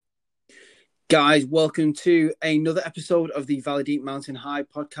Guys, welcome to another episode of the Valley Deep Mountain High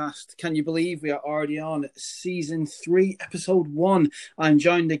podcast. Can you believe we are already on season 3, episode 1? I'm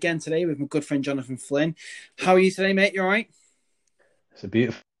joined again today with my good friend Jonathan Flynn. How are you today, mate? You all right? It's a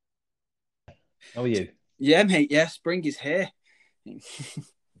beautiful. How are you? Yeah, mate. Yeah, spring is here. It's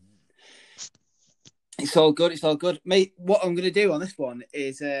all good. It's all good, mate. What I'm going to do on this one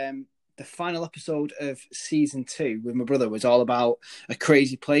is the final episode of season 2 with my brother was all about a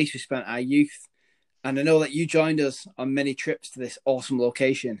crazy place we spent our youth. And I know that you joined us on many trips to this awesome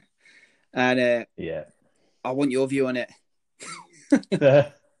location. And Yeah. I want your view on it.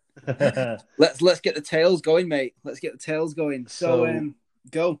 Let's get the tails going, mate. Let's get the tails going. So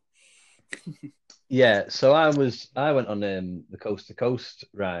go. Yeah, so I went on the coast to coast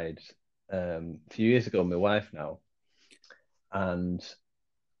ride a few years ago with my wife now, and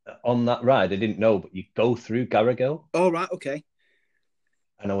on that ride I didn't know, but you go through Garrigill, All right, okay.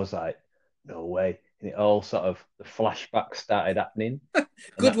 and I was like, no way. And it all sort of the flashbacks started happening, and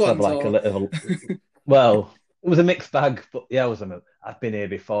Good that's have ones, like a or little. Well, it was a mixed bag, but yeah, I've been here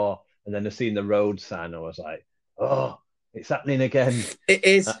before, and then I seen the road sign, I was like, oh, it's happening again. it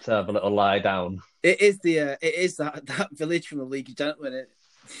is. Let's have a little lie down. It is that village from the League of Gentlemen.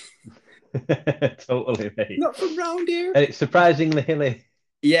 Totally, mate. Not from round here. And it's surprisingly hilly.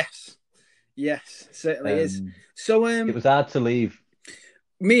 Yes, yes, certainly is. Um, So it was hard to leave.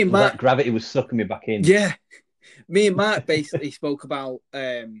 me It and was Matt, like gravity was sucking me back in. yeah, me and Matt basically spoke about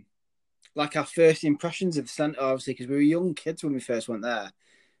like our first impressions of the centre, obviously, because we were young kids when we first went there.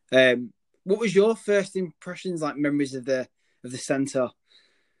 What was your first impressions, like memories of the centre,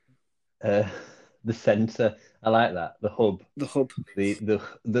 Uh, the centre, I like that. The hub, the hub?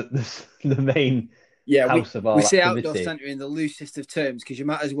 the main Yeah, house of we all say outdoor activity. centre in the loosest of terms because you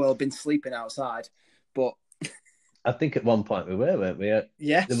might as well have been sleeping outside. But I think at one point we were, weren't we? There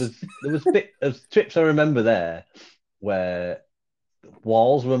yes, was there's trips I remember there where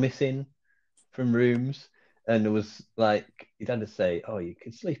walls were missing from rooms, and there was like you'd had to say, "Oh, you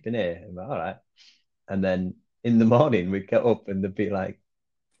can sleep in here." I'm like, all right, and then in the morning we'd get up and there'd be like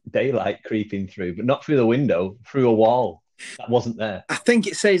daylight creeping through, but not through the window, through a wall that wasn't there. I think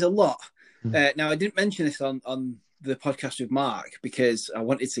it says a lot. Now, I didn't mention this on the podcast with Mark because I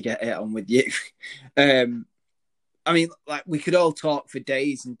wanted to get it on with you. I mean, like we could all talk for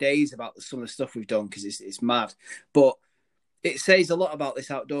days and days about some of the stuff we've done because it's mad. But it says a lot about this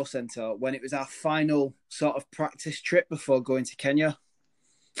outdoor centre when it was our final sort of practice trip before going to Kenya.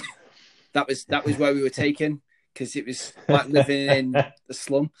 That was where we were taken because it was like living in the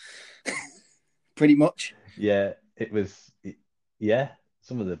slum, pretty much. Yeah, it was. Yeah,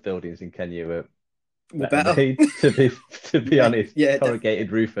 some of the buildings in Kenya were We're better better. made. To be Yeah, honest, yeah,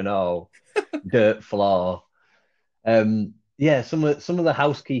 corrugated roof and all, dirt floor. Yeah, some of the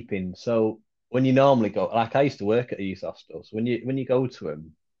housekeeping. So when you normally go, like I used to work at a youth hostel, so when you go to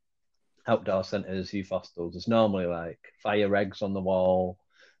them, outdoor centres, youth hostels, there's normally like fire regs on the wall.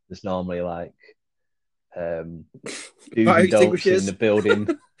 There's normally like um, do's fire and don'ts in the extinguishers. building.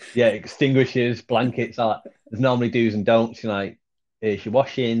 Yeah, extinguishers, blankets. Like, there's normally do's and don'ts. You're like, here's your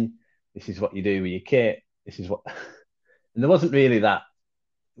washing. This is what you do with your kit. This is what. And there wasn't really that.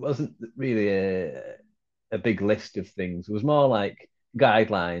 It wasn't really a big list of things. It was more like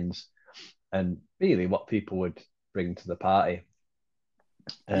guidelines and really what people would bring to the party.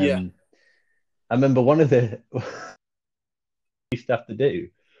 Yeah. Um, I remember one of the used to have to do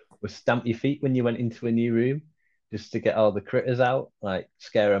was stamp your feet when you went into a new room just to get all the critters out, like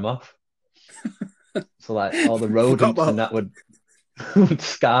scare them off. So like all the Forgot rodents about and that that. would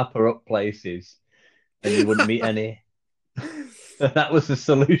scarper up places and you wouldn't meet any. That was the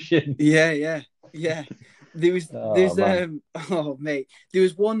solution. Yeah, yeah, yeah. Oh man. Oh mate, there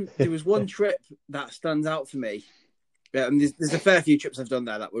was one trip that stands out for me. There's a fair few trips I've done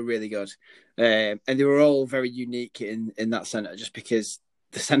there that were really good, and they were all very unique in that centre, just because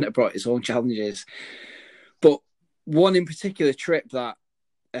the centre brought its own challenges. But one in particular trip that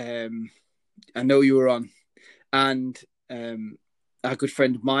I know you were on, and our good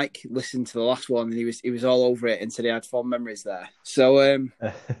friend Mike listened to the last one, and he was all over it and said he had fond memories there. So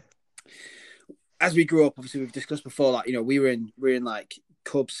as we grew up, obviously we've discussed before that we were in like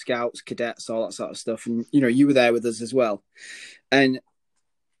Cubs, Scouts, Cadets, all that sort of stuff, and you were there with us as well. And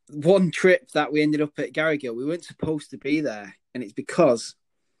one trip that we ended up at Garrigill, we weren't supposed to be there, and it's because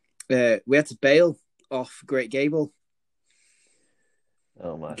we had to bail off Great Gable.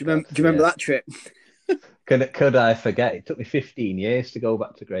 Oh my Do you God. remember? Do you remember Yeah. that trip? Could I forget? It took me 15 years to go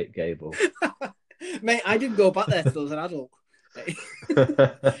back to Great Gable. Mate, I didn't go back there till I was an adult.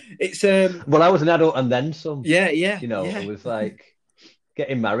 Well, It's I was an adult and then some. yeah, yeah, You know, yeah, it was like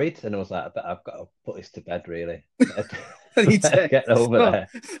getting married, and I was like, I bet I've got to put this to bed, really. I need to Get over there.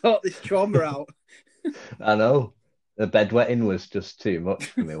 sort this trauma out. I know. The bedwetting was just too much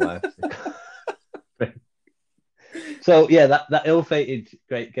for my wife. So yeah, that ill-fated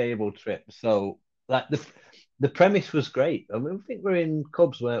Great Gable trip. So like the premise was great. I mean, I think we were in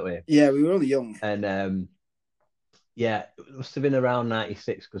Cubs, weren't we? Yeah, we were only young. And yeah, it must have been around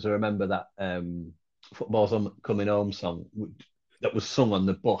 '96 because I remember that "Football's Coming Home" song that was sung on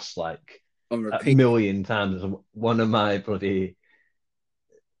the bus like On a repeat. million times. One of my bloody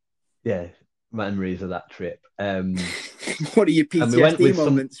memories of that trip. What are your And we went PTSD with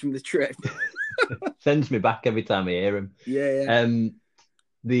moments from the trip? sends me back every time I hear him. Yeah. And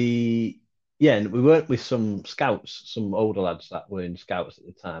we worked with some scouts, some older lads that were in scouts at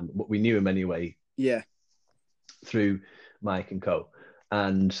the time, but we knew him anyway Yeah. through Mike and Co.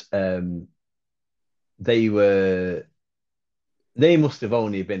 And they must have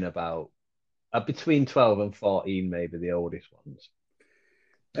only been about between 12 and 14, maybe the oldest ones.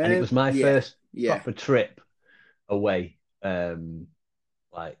 And it was my first proper trip away.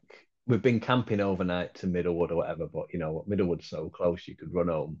 Like we've been camping overnight to Middlewood or whatever, but you know, Middlewood's so close you could run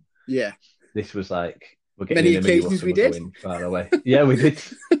home. Yeah. This was like we're getting Many in a minibus occasions and we we're did. going far away. Yeah, we did.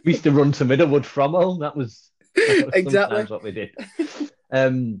 We used to run to Middlewood from home. That was Exactly sometimes what we did.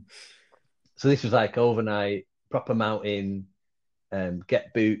 So this was like overnight, proper mountain,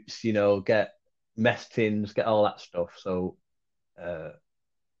 get boots, you know, get mess tins, get all that stuff. So I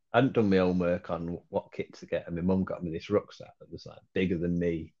hadn't done my homework on what kit to get, and my mum got me this rucksack that was like bigger than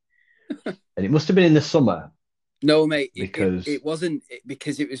me, and it must have been in the summer. No, mate, because it wasn't,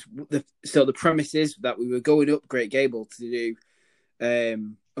 because it was the premise is that we were going up Great Gable to do a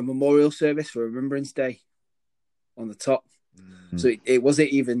memorial service for Remembrance Day on the top. So it wasn't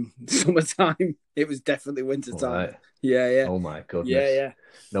even summertime. It was definitely winter time. Right. Yeah. Oh my goodness. Yeah.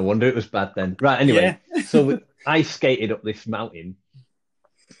 No wonder it was bad then. Right. Anyway, so I skated up this mountain,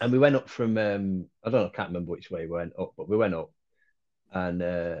 and we went up from I don't know, I can't remember which way we went up, but we went up, and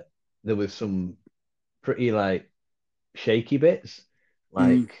there was some pretty like shaky bits,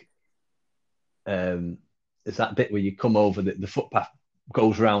 like there's that bit where you come over the footpath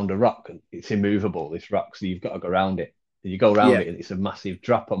goes round a rock and it's immovable, this rock, so you've got to go around it. You go around it and it's a massive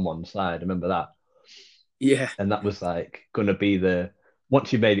drop on one side. I remember that. Yeah. And that was like going to be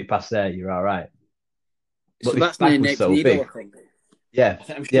once you made it past there, you're all right. But so that's near Nate's so Needle, big. I think. Yeah.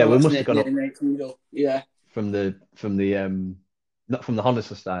 Sure we must have gone up Needle. Yeah. From the not from the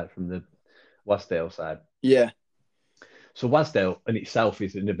Hollister side, from the Wasdale side. Yeah. So Wasdale in itself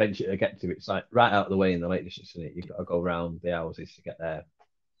is an adventure to get to. It's like right out of the way in the Lake District, isn't it? You've got to go around the houses to get there.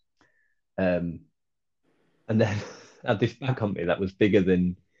 And then I had this bag on me that was bigger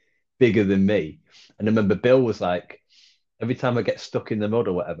than me. And I remember Bill was like, every time I get stuck in the mud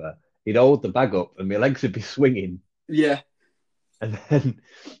or whatever, he'd hold the bag up and my legs would be swinging. Yeah. And then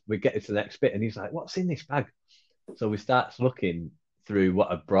we get to the next bit and he's like, what's in this bag? So we start looking through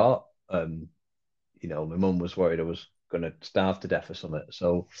what I'd brought. You know, my mum was worried I was going to starve to death or something.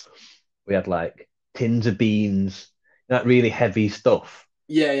 So we had like tins of beans, that really heavy stuff.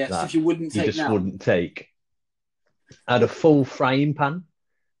 Yeah. Stuff you wouldn't take now. Wouldn't take. I had a full frying pan,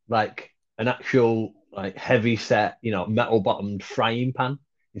 like an actual like heavy set, you know, metal bottomed frying pan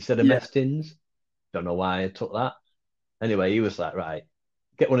instead of mess tins. Don't know why I took that. Anyway, he was like, right,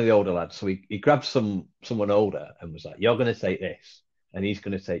 get one of the older lads. So he grabbed someone older and was like, you're going to take this and he's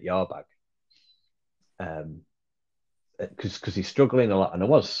going to take your bag. Because he's struggling a lot. And I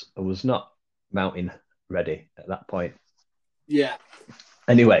was not mountain ready at that point. Yeah.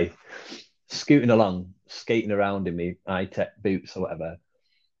 Anyway, scooting along, skating around in my high-tech boots or whatever.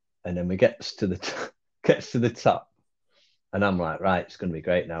 And then we gets to the top. And I'm like, right, it's going to be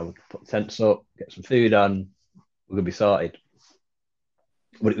great now. We can put tents up, get some food on. We're going to be sorted.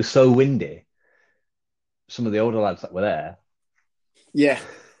 But it was so windy. Some of the older lads that were there. Yeah.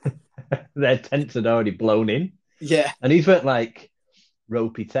 Their tents had already blown in. Yeah. And these weren't like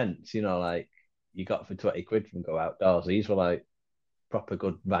ropey tents, you know, like you got for 20 quid from Go Outdoors. These were like proper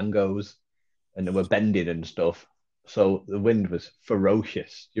good Vangos and they were bending and stuff. So the wind was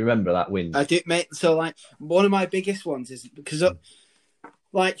ferocious. Do you remember that wind? I do, mate. So like one of my biggest ones is because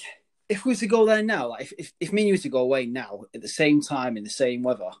like if we were to go there now, like if me and you were to go away now at the same time in the same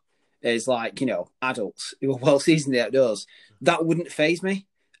weather as like, you know, adults who are well seasoned outdoors, that wouldn't faze me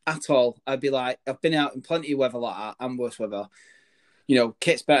at all. I'd be like, I've been out in plenty of weather like that and worse weather. You know,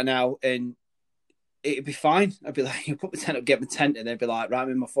 kit's better now and it'd be fine. I'd be like, you put my tent up, get my tent, and they'd be like, right, I'm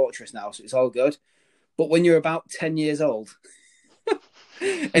in my fortress now, so it's all good. But when you're about 10 years old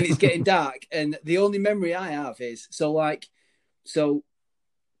and it's getting dark, and the only memory I have is, so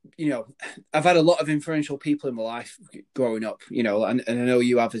you know, I've had a lot of influential people in my life growing up, you know, and I know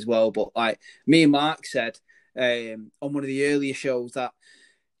you have as well. But like me and Mark said on one of the earlier shows that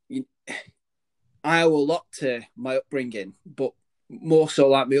you, I owe a lot to my upbringing, but more so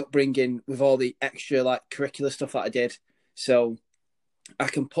like my upbringing with all the extra like curricular stuff that I did. So I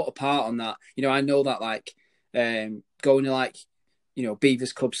can put a part on that. You know, I know that like going to like, you know,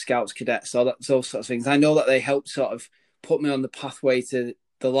 Beavers Club, Scouts, Cadets, all that, those sorts of things. I know that they helped sort of put me on the pathway to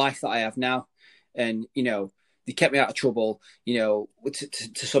the life that I have now. And, you know, they kept me out of trouble, you know,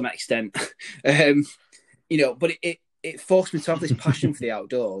 to some extent. You know, but it forced me to have this passion for the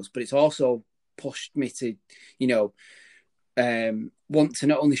outdoors, but it's also pushed me to, you know, want to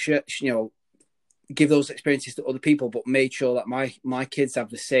not only you know, give those experiences to other people, but made sure that my kids have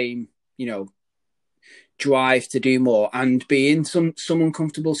the same, you know, drive to do more and be in some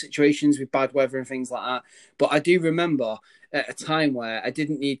uncomfortable situations with bad weather and things like that. But I do remember at a time where I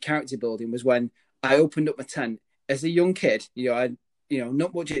didn't need character building was when I opened up my tent as a young kid. You know, I had, you know,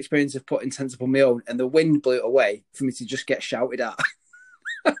 not much experience of putting tents up on my own, and the wind blew it away for me to just get shouted at.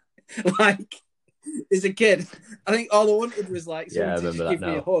 Like, as a kid, I think all I wanted was like someone to just give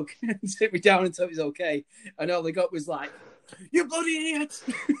me a hug and sit me down and tell me it's okay. And all they got was like, "You bloody idiot!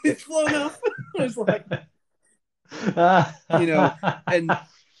 It's flown off." I was like, you know, and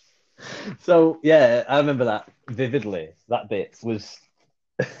so yeah, I remember that vividly. That bit was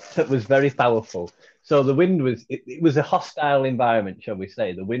that was very powerful. So the wind was it was a hostile environment, shall we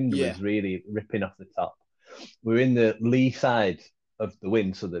say? The wind was really ripping off the top. We're in the lee side of the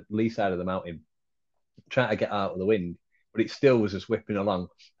wind, so the lee side of the mountain, trying to get out of the wind, but it still was just whipping along.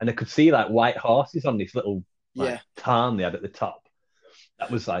 And I could see like white horses on this little tarn they had at the top that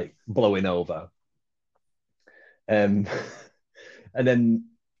was like blowing over. And then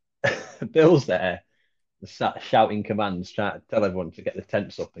Bill's there, sat shouting commands, trying to tell everyone to get the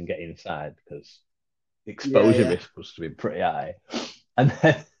tents up and get inside because the exposure risk was to be pretty high. And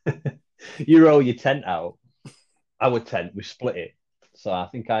then you roll your tent out. Our tent, we split it. So I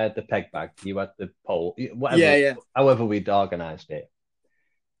think I had the peg bag, you had the pole, whatever, however we'd organised it.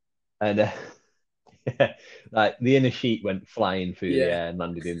 And like the inner sheet went flying through the air and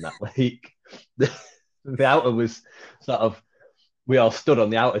landed in that lake. The outer was sort of, we all stood on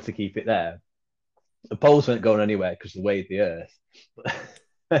the outer to keep it there. The poles weren't going anywhere because they weighed the earth.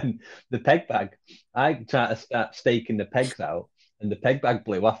 And the peg bag, I tried to start staking the pegs out, and the peg bag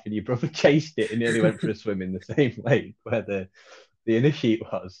blew off, and your brother chased it and nearly went for a swim in the same lake where the inner sheet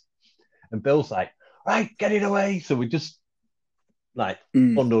was. And Bill's like, right, get it away. So we just like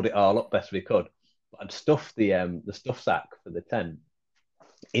bundled it all up best we could. But I'd stuffed the stuff sack for the tent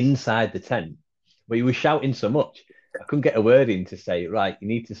inside the tent, where he was shouting so much I couldn't get a word in to say, right, you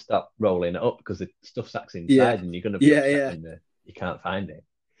need to stop rolling it up because the stuff sack's inside and you're going to be upset when you can't find it.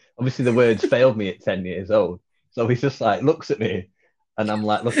 Obviously, the words failed me at 10 years old. So he's just like, looks at me, and I'm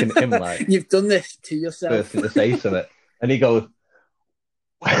like looking at him like, you've done this to yourself. Bursting to say something. And he goes,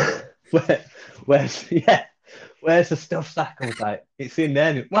 where's the stuff sack? I was like, it's in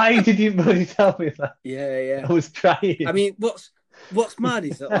there. Why did you bloody tell me that? Yeah. I was trying. I mean, what's mad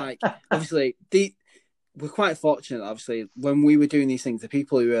is that, like, obviously, we're quite fortunate, obviously, when we were doing these things, the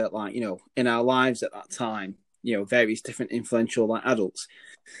people who were, like, you know, in our lives at that time, you know, various different influential, like, adults,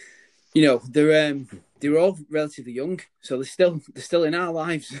 you know, they were all relatively young, so they're still in our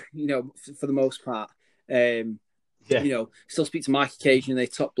lives, you know, for the most part. You know, still speak to Mike occasionally,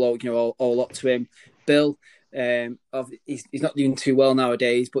 top bloke, you know, all up to him. Bill, he's not doing too well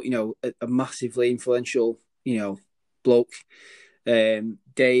nowadays, but, you know, a massively influential, you know, bloke.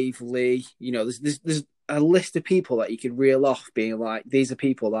 Dave, Lee, you know, there's a list of people that you could reel off being like, these are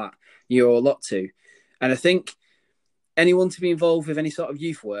people that you owe a lot to. And I think anyone to be involved with any sort of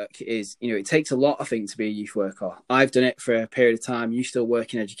youth work is, you know, it takes a lot, I think, to be a youth worker. I've done it for a period of time. You still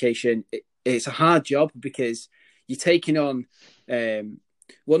work in education. It's a hard job because you're taking on,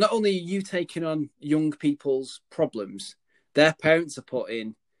 well, not only are you taking on young people's problems, their parents are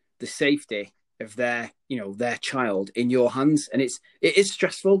putting the safety of their child in your hands. And it is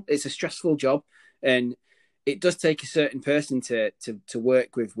stressful. It's a stressful job. And it does take a certain person to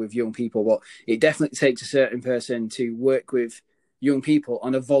work with young people, but it definitely takes a certain person to work with young people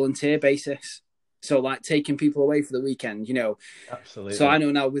on a volunteer basis. So like taking people away for the weekend, you know. Absolutely. So I know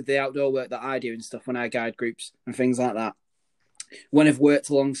now with the outdoor work that I do and stuff, when I guide groups and things like that, when I've worked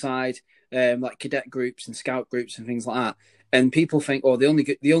alongside like cadet groups and scout groups and things like that, and people think, oh, they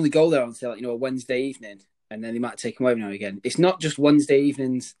only go there on, say, like, you know, a Wednesday evening, and then they might take them away now and again. It's not just Wednesday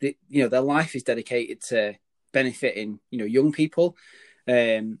evenings. You know, their life is dedicated to benefiting, you know, young people.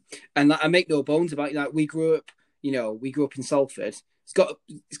 And like, I make no bones about it. Like we grew up in Salford,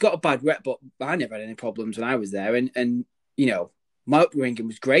 it's got a bad rep, but I never had any problems when I was there, and you know, my upbringing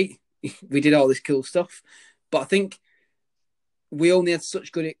was great. We did all this cool stuff, but I think we only had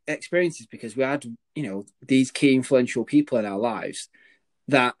such good experiences because we had, you know, these key influential people in our lives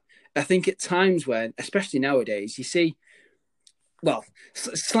that I think at times when, especially nowadays, you see, well,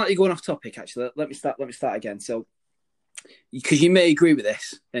 slightly going off topic, actually, let me start again. So, because you may agree with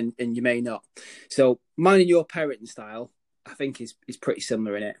this and you may not. So mine and your parenting style, I think is pretty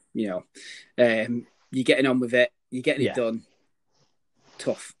similar in it. You know, you're getting on with it, you're getting it done,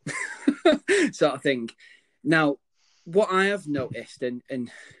 tough sort of thing. Now, what I have noticed,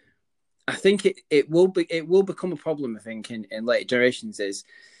 and I think it will become a problem, I think, in later generations, is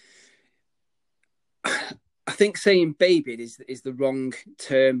I think saying baby is the wrong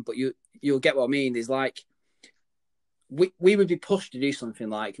term, but you'll get what I mean. Is like we would be pushed to do something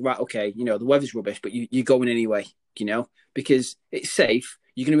like, right, okay, you know, the weather's rubbish, but you're going anyway, you know, because it's safe,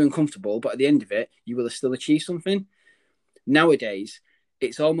 you're going to be uncomfortable, but at the end of it, you will still achieve something. Nowadays,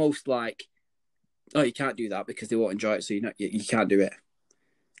 it's almost like, oh, you can't do that because they won't enjoy it, so you can't do it.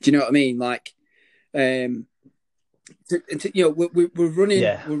 Do you know what I mean? Like, you know, we're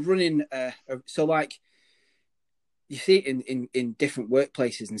running. So like, you see it in different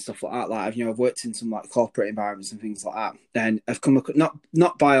workplaces and stuff like that. Like, you know, I've worked in some like corporate environments and things like that, and I've come across,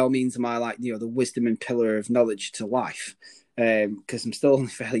 not by all means am I like, you know, the wisdom and pillar of knowledge to life, because I'm still only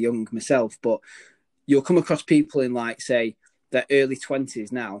fairly young myself. But you'll come across people in like, say, their early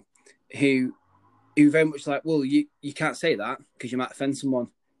 20s now, who very much like, well, you can't say that because you might offend someone.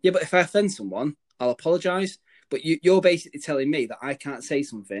 Yeah, but if I offend someone, I'll apologise. But you're basically telling me that I can't say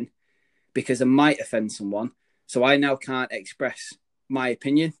something because I might offend someone, so I now can't express my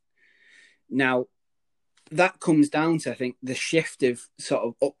opinion. Now, that comes down to, I think, the shift of sort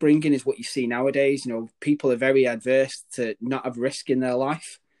of upbringing is what you see nowadays. You know, people are very adverse to not have risk in their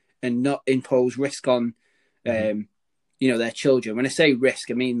life and not impose risk on, you know, their children. When I say risk,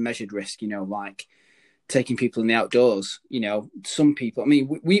 I mean measured risk, you know, like taking people in the outdoors. You know, some people, I mean,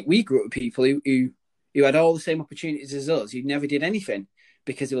 we grew up with people who had all the same opportunities as us, who never did anything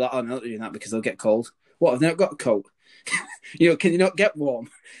because they were like, oh, I'm not doing that because they'll get cold. What, have they not got a coat? You know, can you not get warm?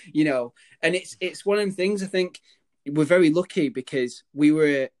 You know, and it's one of the things, I think we're very lucky because we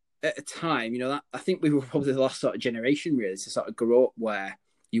were at a time, you know, that I think we were probably the last sort of generation really to sort of grow up where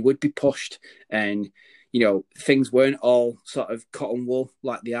you would be pushed and, you know, things weren't all sort of cotton wool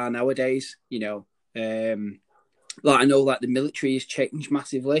like they are nowadays, you know. Like I know like the military has changed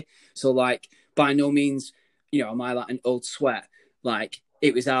massively. So like by no means, you know, am I like an old sweat? Like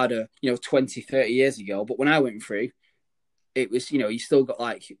it was harder, you know, 20, 30 years ago. But when I went through, it was, you know, you still got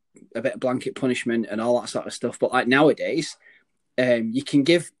like a bit of blanket punishment and all that sort of stuff. But like nowadays, you can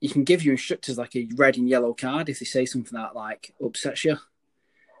give your instructors like a red and yellow card if they say something that like upsets you,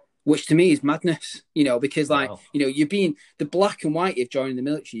 which to me is madness, you know, because like, you know, you're being the black and white of joining the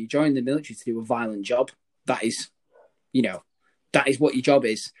military. You join the military to do a violent job. That is, you know, that is what your job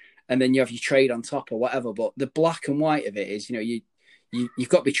is. And then you have your trade on top or whatever. But the black and white of it is, you know, you've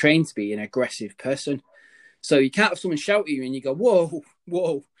got to be trained to be an aggressive person. So you can't have someone shout at you and you go,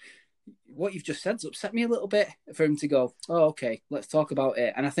 whoa, what you've just said's upset me a little bit, for him to go, oh, okay, let's talk about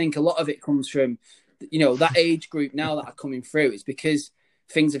it. And I think a lot of it comes from, you know, that age group now that are coming through. It's because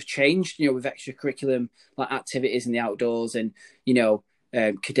things have changed, you know, with extracurriculum like activities in the outdoors and, you know,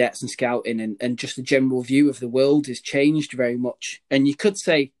 cadets and scouting and just the general view of the world has changed very much. And you could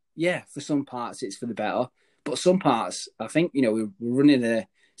say, yeah, for some parts it's for the better, but some parts, I think, you know, we're running it's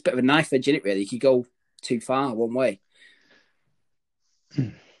a bit of a knife edge in it, really. You could go too far one way.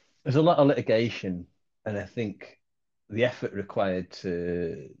 There's a lot of litigation, and I think the effort required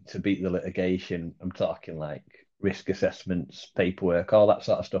to beat the litigation, I'm talking like risk assessments, paperwork, all that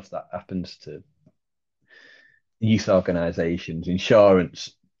sort of stuff that happens to youth organisations,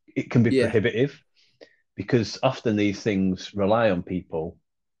 insurance, it can be prohibitive because often these things rely on people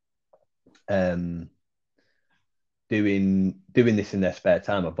doing this in their spare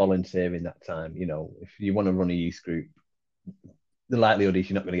time or volunteering that time. You know, if you want to run a youth group, the likelihood is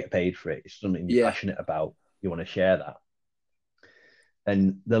you're not going to get paid for it. It's something you're passionate about. You want to share that.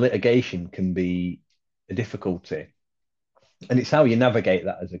 And the litigation can be a difficulty. And it's how you navigate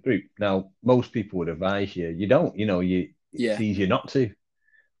that as a group. Now, most people would advise you don't, you know, it's easier not to.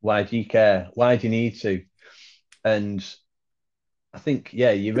 Why do you care? Why do you need to? And I think,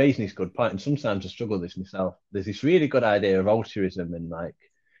 you're raising this good point. And sometimes I struggle with this myself. There's this really good idea of altruism and like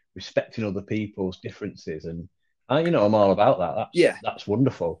respecting other people's differences. And I'm all about that. That's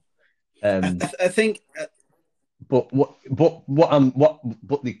wonderful. I think. But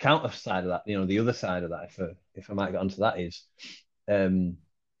the counter side of that, you know, the other side of that, if I might get onto that, is um,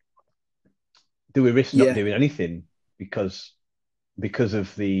 do we risk not Yeah. doing anything because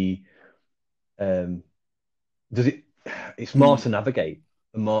of the does it? It's more Mm. to navigate,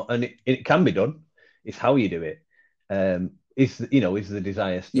 and more, and it can be done. It's how you do it. Is the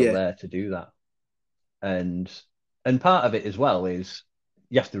desire still Yeah. there to do that? And part of it as well is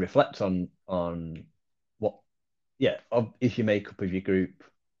you have to reflect on what, yeah, is your makeup of your group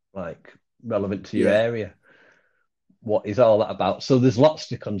like relevant to your Yeah. area? What is all that about? So there's lots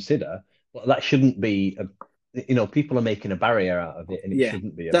to consider, but that shouldn't be people are making a barrier out of it, and it Yeah.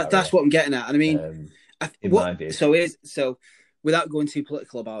 shouldn't be a That's barrier, what I'm getting at. And I mean, um, in what my view. so without going too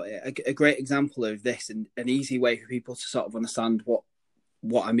political about it, a great example of this and an easy way for people to sort of understand what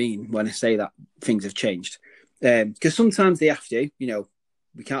I mean when I say that things have changed. Because sometimes they have to,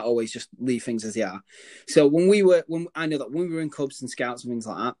 we can't always just leave things as they are. So I know that when we were in Cubs and Scouts and things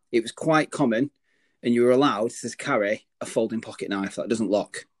like that, it was quite common, and you were allowed to carry a folding pocket knife that doesn't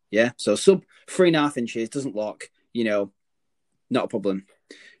lock. Yeah, so sub 3.5 inches doesn't lock. Not a problem,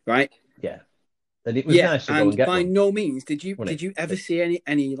 right? Yeah, and it was Yeah, nice to go and and get by one, no means did you wasn't did you ever it? see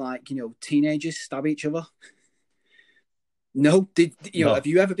any like teenagers stab each other? No, have No,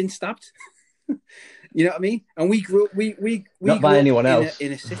 you ever been stabbed? You know what I mean? And we grew up, we not by grew up anyone in a else.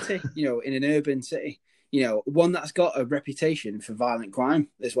 in a city, in an urban city, one that's got a reputation for violent crime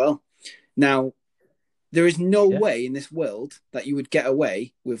as well. Now, there is no Yeah, way in this world that you would get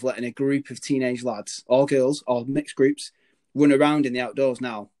away with letting a group of teenage lads or girls or mixed groups run around in the outdoors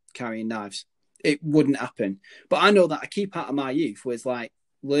now carrying knives. It wouldn't happen. But I know that a key part of my youth was like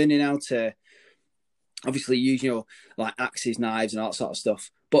learning how to obviously use, like axes, knives, and all that sort of stuff,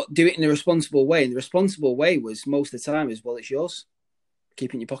 but do it in a responsible way. And the responsible way was most of the time is, well, it's yours.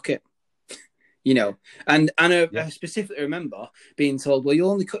 Keep it in your pocket, And I yeah, specifically remember being told, well,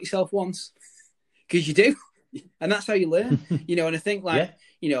 you'll only cut yourself once because you do. And that's how you learn, And I think like,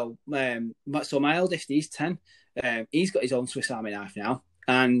 yeah, so my eldest, he's 10. He's got his own Swiss Army knife now.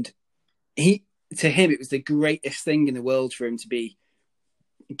 And to him, it was the greatest thing in the world for him to be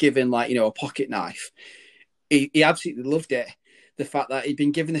given like, a pocket knife. He absolutely loved it. The fact that he'd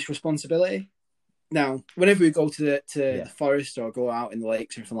been given this responsibility. Now, whenever we go to the yeah, forest or go out in the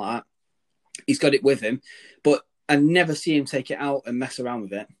lakes or something like that, he's got it with him. But I never see him take it out and mess around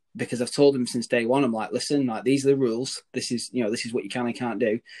with it because I've told him since day one. I'm like, listen, like these are the rules. This is what you can and can't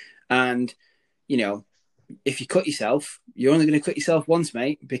do. And if you cut yourself, you're only going to cut yourself once,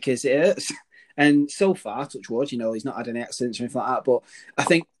 mate, because it hurts. And so far, touch wood, he's not had any accidents or anything like that. But I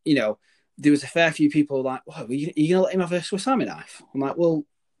think, there was a fair few people like, well, are you going to let him have a Swiss Army knife? I'm like, well,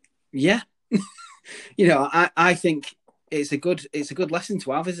 yeah. I think it's a good lesson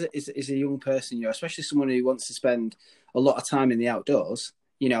to have as a young person, especially someone who wants to spend a lot of time in the outdoors.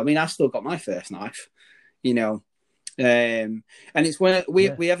 I mean, I've still got my first knife, and it's when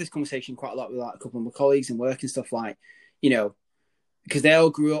yeah, we have this conversation quite a lot with like a couple of my colleagues and work and stuff like, because they all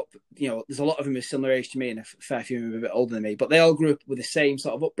grew up, there's a lot of them are similar age to me and a fair few of them are a bit older than me, but they all grew up with the same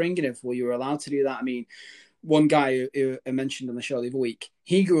sort of upbringing of, well, you were allowed to do that. I mean, one guy who I mentioned on the show the other week,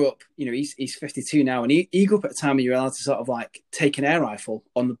 he grew up, he's 52 now, and he grew up at a time when you were allowed to sort of like take an air rifle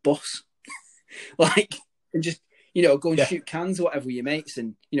on the bus, like, and just, go and yeah, shoot cans or whatever with your mates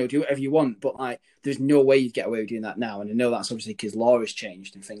and, do whatever you want. But like, there's no way you'd get away with doing that now. And I know that's obviously because law has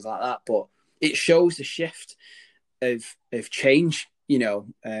changed and things like that, but it shows the shift of change, for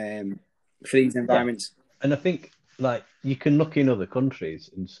these yeah. environments. And I think like you can look in other countries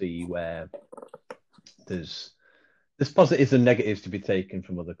and see where there's positives and negatives to be taken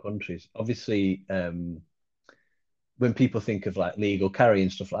from other countries. Obviously, when people think of like legal carry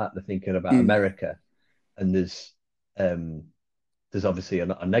and stuff like that, they're thinking about Mm. America, and there's obviously a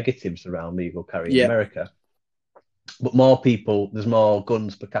lot of negatives around legal carry in Yeah. America. But there's more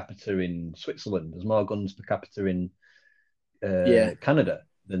guns per capita in Switzerland. There's more guns per capita in Yeah. Canada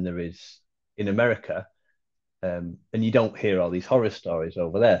than there is in America. And you don't hear all these horror stories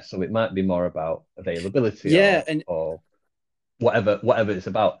over there. So it might be more about availability Yeah. And or whatever it's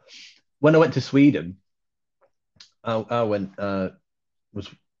about. When I went to Sweden, I went was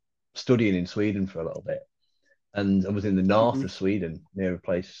studying in Sweden for a little bit, and I was in the north mm-hmm. of Sweden near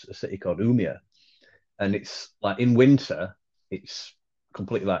a city called Umeå, and it's like in winter it's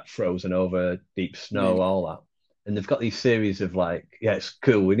completely like frozen over, deep snow, Really? all that, and they've got these series of like, yeah, it's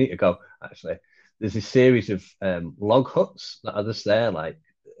cool. We need to go actually. There's this series of log huts that are just there, like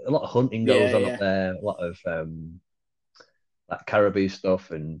a lot of hunting goes Yeah. on up Yeah. there, a lot of like caribou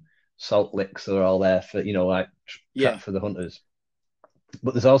stuff and salt licks are all there for like Yeah. trap for the hunters.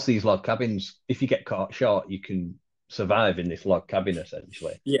 But there's also these log cabins. If you get caught short, you can survive in this log cabin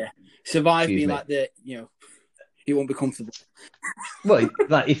essentially. Yeah. Survive Excuse being me. like the, You won't be comfortable. Well,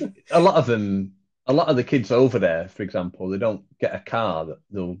 like if a lot of the kids over there, for example, they don't get a car,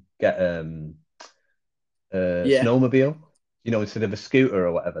 they'll get a Yeah. snowmobile, instead of a scooter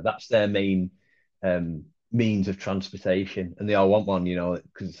or whatever. That's their main means of transportation, and they all want one,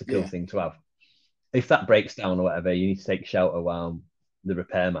 because it's a cool Yeah. thing to have. If that breaks down or whatever, you need to take shelter while the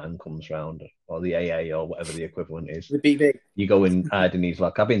repairman comes round, or the AA, or whatever the equivalent is. The BB. You go and hide in these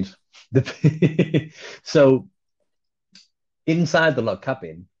log cabins. So inside the log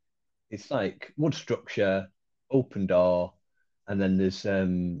cabin, it's like wood structure, open door, and then there's a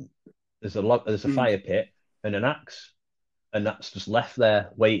Mm. fire pit and an axe, and that's just left there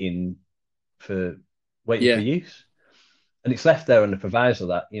for waiting for Yeah. use. And it's left there on the proviso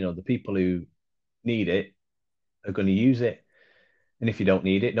that the people who need it are going to use it, and if you don't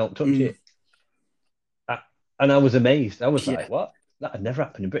need it, don't touch Mm. it. And I was amazed. I was Yeah. like, "What? That had never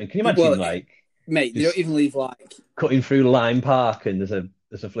happened in Britain." Can you imagine, Well, like, mate, they don't just even leave like cutting through Lime Park and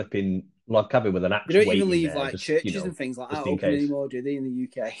there's a flipping log cabin with an they axe don't even waiting leave there, like just churches and things like that just in open case. anymore, do they? In the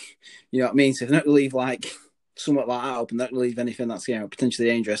UK, you know what I mean. So if they don't leave like somewhat like that open, they don't leave anything that's potentially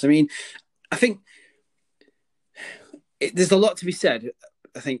dangerous. I mean, I think there's a lot to be said.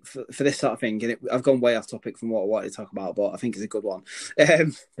 I think for this sort of thing, and I've gone way off topic from what I wanted to talk about, but I think it's a good one.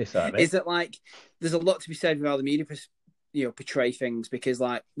 It's that, Is mate. that like there's a lot to be said with how the media portray things, because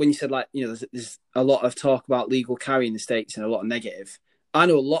like when you said like there's a lot of talk about legal carry in the States and a lot of negative. I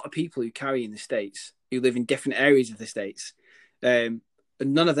know a lot of people who carry in the States who live in different areas of the States, and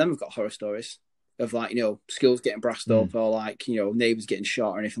none of them have got horror stories of like schools getting brassed up or like neighbors getting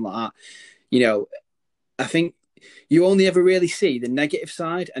shot or anything like that. I think you only ever really see the negative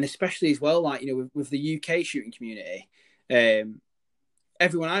side, and especially as well, like with the UK shooting community.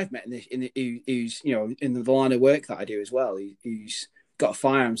 Everyone I've met who's in the line of work that I do as well, who's got a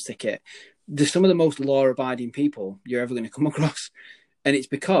firearms ticket, they're some of the most law-abiding people you're ever going to come across, and it's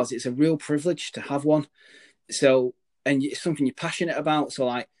because it's a real privilege to have one. So, and it's something you're passionate about. So,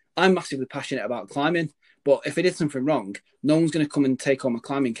 like, I'm massively passionate about climbing, but if I did something wrong, no one's going to come and take all my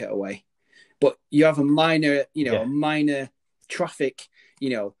climbing kit away. But you have a minor traffic,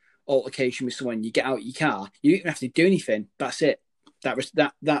 altercation with someone, you get out your car, you don't even have to do anything. That's it.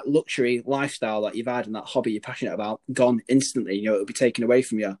 That luxury lifestyle that you've had and that hobby you're passionate about, gone instantly. It'll be taken away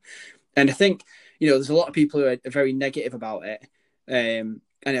from you. And I think, there's a lot of people who are very negative about it. And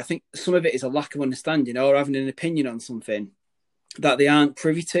I think some of it is a lack of understanding or having an opinion on something that they aren't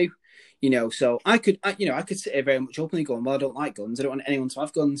privy to. So I could sit here very much openly going, well, I don't like guns. I don't want anyone to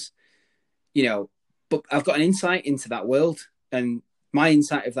have guns. But I've got an insight into that world, and my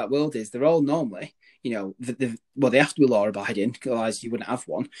insight of that world is they're all normally, they have to be law abiding, otherwise you wouldn't have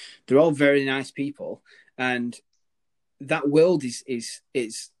one. They're all very nice people, and that world is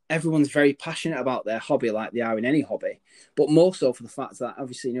everyone's very passionate about their hobby, like they are in any hobby, but more so for the fact that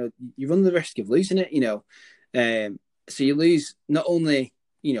obviously you run the risk of losing it. So you lose not only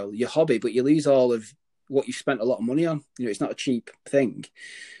your hobby, but you lose all of what you've spent a lot of money on. It's not a cheap thing.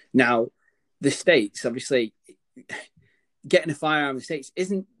 Now, the States, obviously, getting a firearm in the States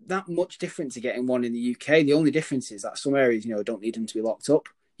isn't that much different to getting one in the UK. The only difference is that some areas, don't need them to be locked up.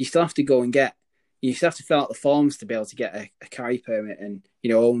 You still have to go and you still have to fill out the forms to be able to get a carry permit and,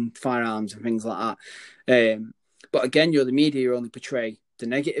 own firearms and things like that. But again, the media only portray the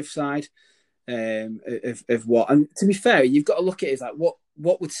negative side of what. And to be fair, you've got to look at it as like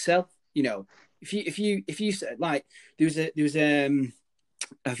what would sell. If you said like there was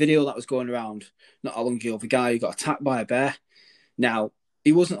a video that was going around not how long ago of a guy who got attacked by a bear. Now,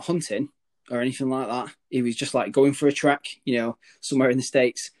 he wasn't hunting or anything like that. He was just like going for a trek, somewhere in the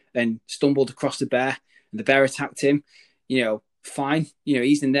States, and stumbled across the bear, and the bear attacked him. Fine.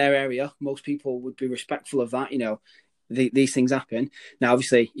 He's in their area. Most people would be respectful of that. These things happen. Now,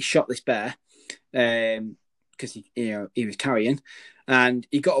 obviously, he shot this bear because he was carrying, and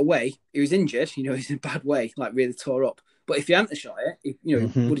he got away. He was injured. He's in a bad way, like really tore up. But if he hadn't shot it, he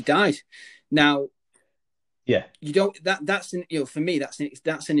would have died. Now, yeah, you don't. That's for me.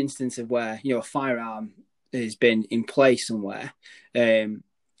 That's an instance of where a firearm has been in place somewhere, and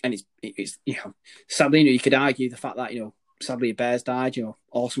it's sadly you could argue the fact that sadly a bear's died.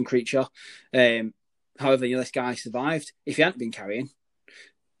 Awesome creature. However, this guy survived. If he hadn't been carrying,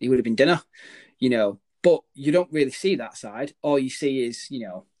 he would have been dinner. But you don't really see that side. All you see is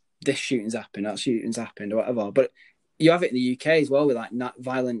this shooting's happened, that shooting's happened, or whatever. But you have it in the UK as well with like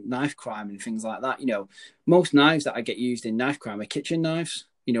violent knife crime and things like that. Most knives that I get used in knife crime are kitchen knives,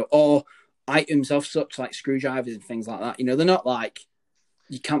 or items of such like screwdrivers and things like that. They're not like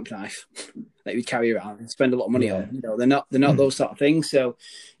your camp knife that you carry around and spend a lot of money on. They're not those sort of things. So,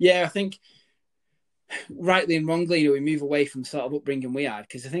 yeah, I think rightly and wrongly, we move away from sort of upbringing we had,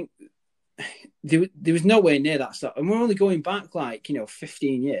 because I think there was nowhere near that stuff. And we're only going back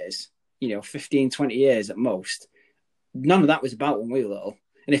 15 years, 15, 20 years at most. None of that was about when we were little.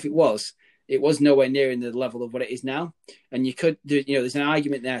 And if it was nowhere near in the level of what it is now. And there's an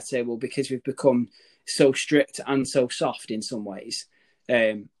argument there to say, well, because we've become so strict and so soft in some ways,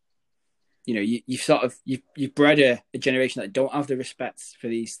 you've bred a generation that don't have the respect for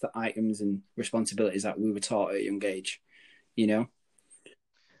these items and responsibilities that we were taught at a young age, Yeah,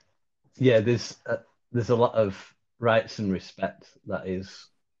 there's a lot of rights and respect that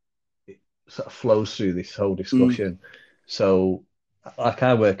sort of flows through this whole discussion. So, like,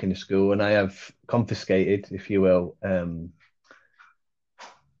 I work in a school and I have confiscated, if you will,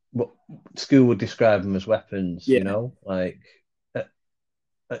 what school would describe them as weapons, like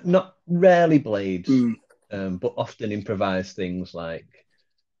not rarely blades, but often improvised things like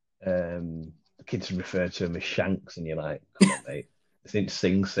the kids refer to them as shanks, and you're like, come on, mate, this ain't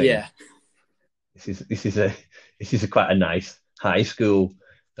Sing Sing. Yeah. This is a quite a nice high school.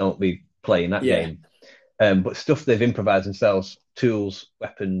 Don't be playing that game. But stuff they've improvised themselves, tools,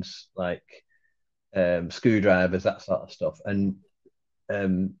 weapons, like screwdrivers, that sort of stuff. And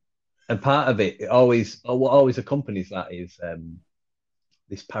part of what always accompanies that is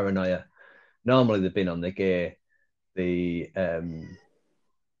this paranoia. Normally they've been on their gear. They'll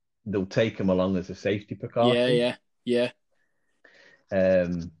take them along as a safety precaution. Yeah.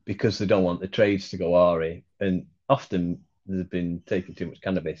 Because they don't want the trades to go awry. And often they've been taking too much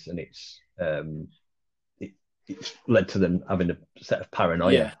cannabis, and it's led to them having a set of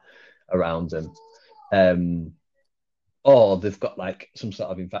paranoia around them. Or they've got like some sort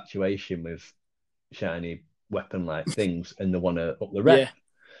of infatuation with shiny weapon-like things, and they want to up the rep.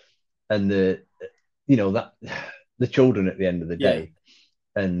 And the children at the end of the day,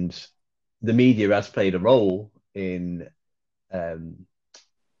 and the media has played a role in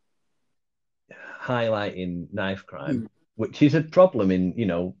highlighting knife crime, which is a problem.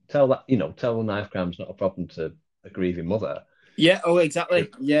 Tell knife crime's not a problem to a grieving mother. Yeah. Oh, exactly.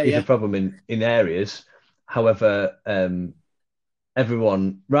 It's a problem in areas. However,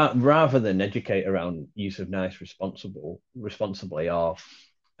 everyone, rather than educate around use of knives responsibly, or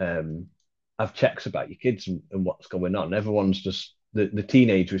have checks about your kids and what's going on, everyone's just the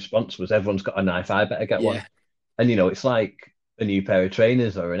teenage response was, everyone's got a knife, I better get one. And it's like a new pair of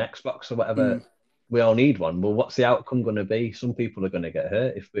trainers or an Xbox or whatever. We all need one. Well, what's the outcome going to be? Some people are going to get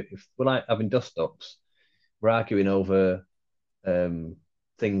hurt. If we're like having dust-ups, we're arguing over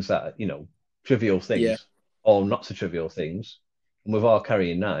things that, trivial things or not so trivial things, and we're all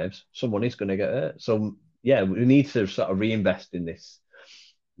carrying knives, someone is going to get hurt. So, we need to sort of reinvest in this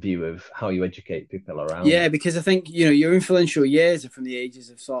view of how you educate people around. Yeah, because I think, your influential years are from the ages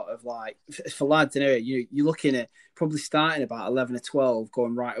of sort of like, for lads in area, you're looking at probably starting about 11 or 12,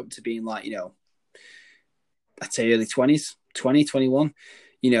 going right up to being like, I'd say early 20s, 20, 21,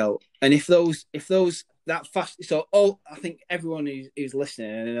 and if those that fast, so I think everyone who's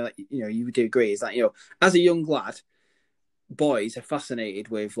listening, and you would agree, is that, as a young lad, boys are fascinated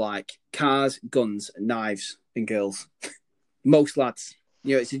with like cars, guns, knives, and girls. Most lads.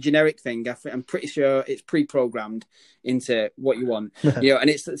 It's a generic thing. I'm pretty sure it's pre-programmed into what you want. And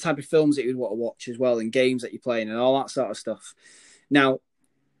it's the type of films that you'd want to watch as well, and games that you're playing, and all that sort of stuff. Now,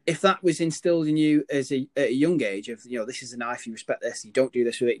 if that was instilled in you at a young age, of this is a knife, you respect this, you don't do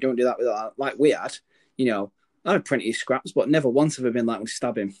this with it, you don't do that with that, like we had. I had plenty of scraps, but never once have I been like, we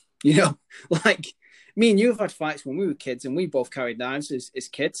stab him. Like me and you have had fights when we were kids, and we both carried knives as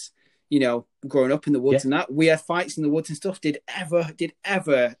kids. Growing up in the woods and that, we had fights in the woods and stuff. Did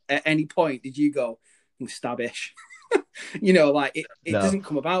ever at any point did you go, stabbish? Like it doesn't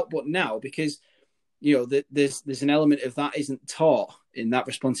come about. But now, because there's an element of that isn't taught, and that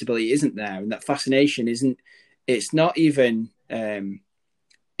responsibility isn't there, and that fascination isn't. It's not even.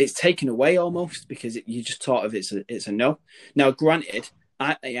 It's taken away almost, because you just taught of it's a no. Now, granted,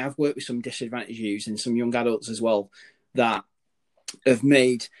 I've worked with some disadvantaged youths and some young adults as well that have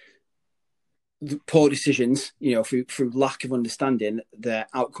made poor decisions, through lack of understanding the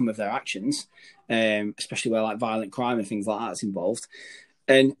outcome of their actions, especially where like violent crime and things like that's involved.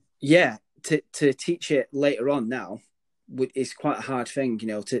 And to teach it later on now is quite a hard thing,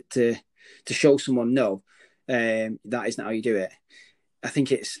 to show someone no, that isn't how you do it. I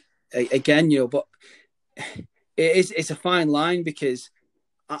think it's again, but it's a fine line, because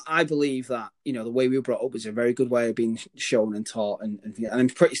I believe that, the way we were brought up was a very good way of being shown and taught. And I'm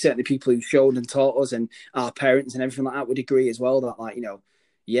pretty certain the people who showed and taught us, and our parents and everything like that, would agree as well that, like,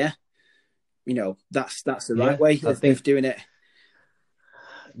 that's the right way of doing it.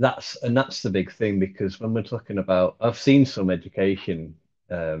 that's the big thing, because when we're talking about, I've seen some education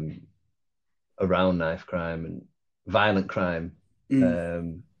around knife crime and violent crime,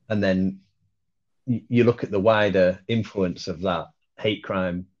 and then you look at the wider influence of that hate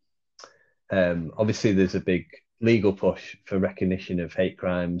crime. Obviously, there's a big legal push for recognition of hate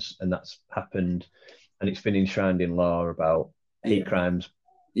crimes, and that's happened, and it's been enshrined in law about hate crimes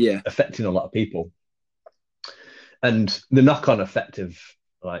affecting a lot of people. And the knock-on effect of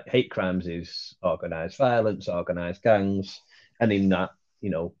like hate crimes is organized violence, organized gangs, and in that,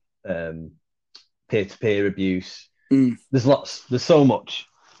 peer-to-peer abuse. There's so much.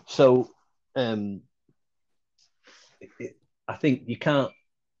 So I think you can't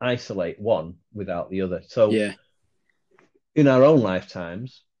isolate one without the other. So in our own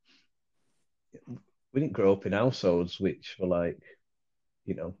lifetimes, we didn't grow up in households which were like,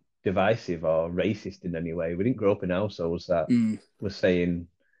 divisive or racist in any way. We didn't grow up in households that were saying,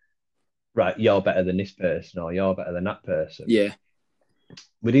 right, you're better than this person or you're better than that person. Yeah.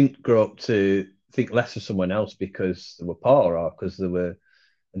 We didn't grow up to think less of someone else because they were poor or because they were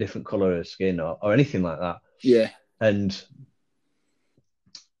a different colour of skin or anything like that. Yeah. And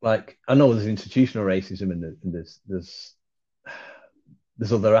like, I know there's institutional racism and there's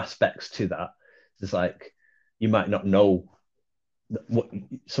other aspects to that. There's like, you might not know what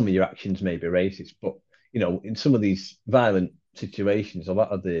some of your actions may be racist, but in some of these violent situations, a lot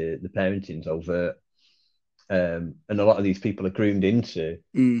of the parenting's overt, and a lot of these people are groomed into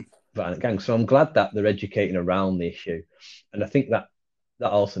violent gangs. So I'm glad that they're educating around the issue, and I think that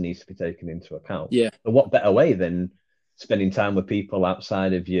also needs to be taken into account. Yeah. But what better way than spending time with people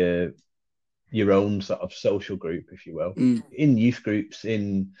outside of your own sort of social group, if you will, in youth groups,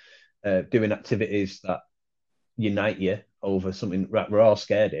 in doing activities that unite you over something. Right, we're all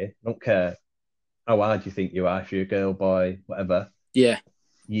scared here. I don't care how hard you think you are, if you're a girl, boy, whatever. Yeah.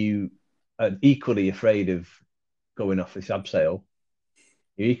 You are equally afraid of going off this abseil.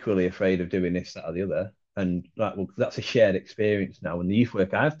 You're equally afraid of doing this, that, or the other. And that's a shared experience now. And the youth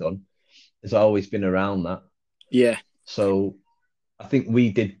work I've done has always been around that. Yeah. So I think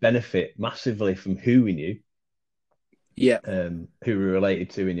we did benefit massively from who we knew. Yeah. Who we were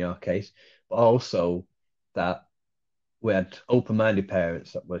related to in your case, but also that we had open-minded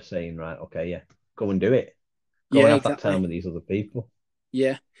parents that were saying, right, okay, yeah, go and do it. Go and have that time with these other people.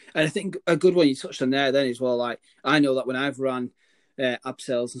 Yeah. And I think a good one you touched on there then as well, like, I know that when I've run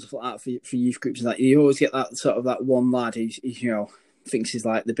abseils and stuff like that for youth groups, and that you always get that sort of that one lad who thinks he's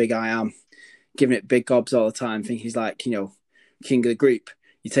like the big I am, giving it big gobs all the time, think he's like, king of the group.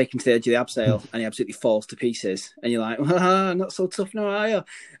 You take him to the edge of the abseil and he absolutely falls to pieces, and you're like, not so tough now, are you?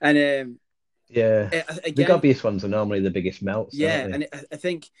 And again, the obvious ones are normally the biggest melts. Yeah, and I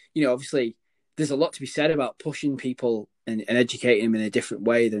think obviously there's a lot to be said about pushing people and educating them in a different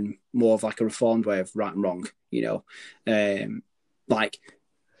way than more of like a reformed way of right and wrong. Like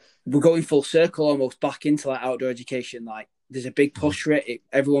we're going full circle almost back into like outdoor education. Like there's a big push for it.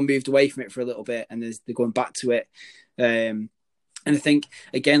 Everyone moved away from it for a little bit, and they're going back to it. And I think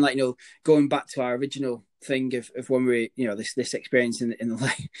again, like going back to our original thing of when we this experience in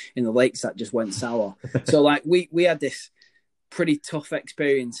the lakes that just went sour. So like we had this pretty tough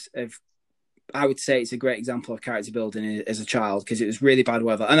experience of, I would say it's a great example of character building as a child, because it was really bad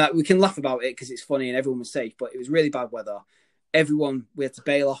weather, and we can laugh about it because it's funny and everyone was safe, but it was really bad weather. We had to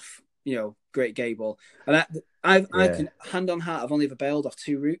bail off Great Gable, and I can hand on heart, I've only ever bailed off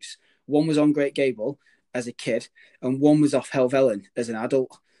 2 routes. One was on Great Gable as a kid, and one was off Helvellyn as an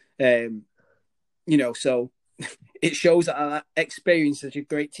adult. So it shows that I experienced such a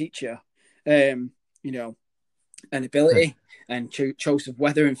great teacher, and ability and choice of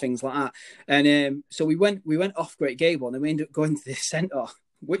weather and things like that. And so we went off Great Gable, and then we ended up going to this centre,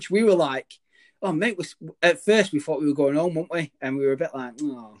 which we were like, oh mate, at first we thought we were going home, weren't we? And we were a bit like,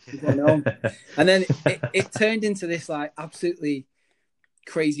 oh, we're going home. And then it turned into this like absolutely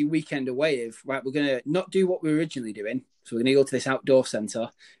crazy weekend away of, right, we're going to not do what we were originally doing. So we're going to go to this outdoor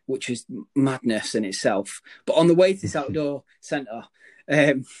centre, which is madness in itself. But on the way to this outdoor centre,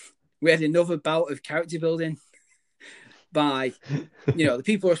 we had another bout of character building by, the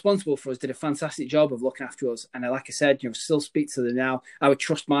people responsible for us did a fantastic job of looking after us. And like I said, still speak to them now. I would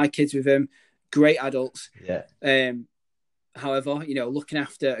trust my kids with them. Great adults. Yeah. However, looking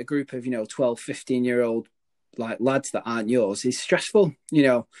after a group of, 12, 15-year-old like lads that aren't yours is stressful.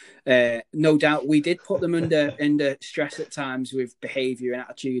 No doubt we did put them under stress at times with behaviour and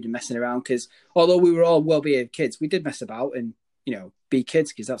attitude and messing around, because although we were all well-behaved kids, we did mess about and be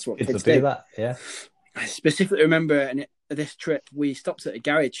kids, because that's what kids do. That, yeah. I specifically remember this trip we stopped at a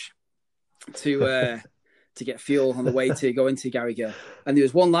garage to to get fuel on the way to go into Garrigill. And there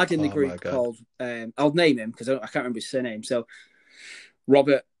was one lad in the group called, I'll name him because I can't remember his surname. So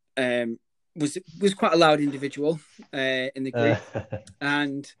Robert was quite a loud individual in the group.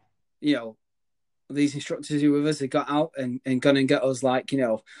 And, you know, these instructors who were with us, they got out and gone and got us, like, you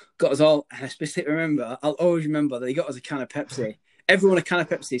know, got us all. And I specifically remember, I'll always remember that they got us a can of Pepsi. Everyone a can of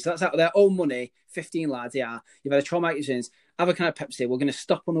Pepsi. So that's out of their own money. 15 lads, yeah. You've had a traumatic experience. Have a can of Pepsi. We're going to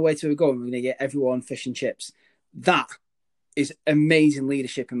stop on the way to a go and we're going to get everyone fish and chips. That is amazing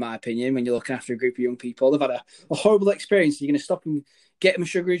leadership, in my opinion, when you're looking after a group of young people. They've had a horrible experience. You're going to stop and get them a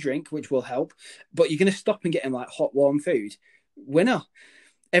sugary drink, which will help. But you're going to stop and get them, like, hot, warm food. Winner.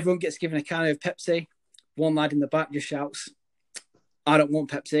 Everyone gets given a can of Pepsi. One lad in the back just shouts, I don't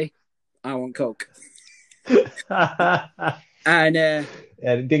want Pepsi. I want Coke. And yeah,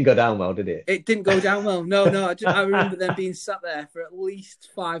 it didn't go down well, did it? It didn't go down well. No. I remember them being sat there for at least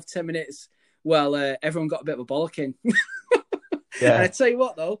 5-10 minutes. Well, everyone got a bit of a bollocking. Yeah. And I tell you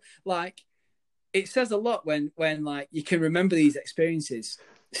what, though, like, it says a lot when like you can remember these experiences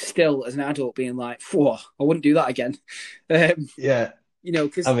still as an adult, being like, "Whoa, I wouldn't do that again." Yeah, you know,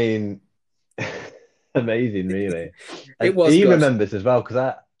 because I mean, amazing, really. It was. He good. remembers as well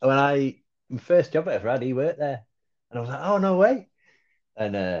because my first job I ever had, he worked there. And I was like, oh, no way.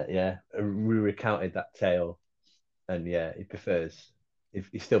 And we recounted that tale. And yeah,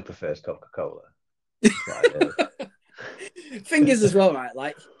 he still prefers Coca-Cola. Fingers as well, right?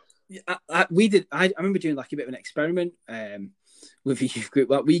 Like, I remember doing like a bit of an experiment with a youth group.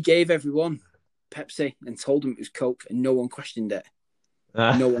 Like, we gave everyone Pepsi and told them it was Coke, and no one questioned it.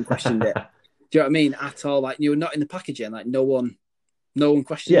 No one questioned it. Do you know what I mean? At all. Like, you were not in the packaging. Like, no one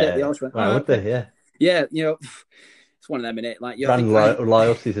questioned it. They always went, why would they? Yeah. Yeah, you know. It's one of them, innit? Like, brand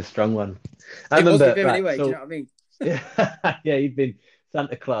loyalty is a strong one. I remember, was with him anyway. Do you know what I mean? Yeah, he'd been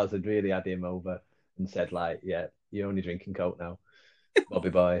Santa Claus had really had him over and said, like, yeah, you're only drinking Coke now, Bobby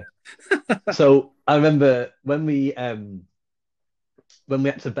boy. So I remember when we had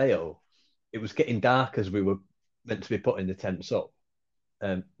to bail, it was getting dark as we were meant to be putting the tents up.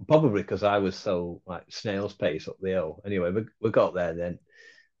 Probably because I was so like snail's pace up the hill. Anyway, we got there then.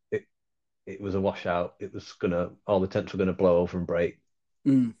 It was a washout. It was all the tents were gonna blow over and break.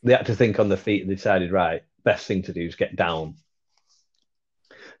 They had to think on their feet and they decided, right, best thing to do is get down.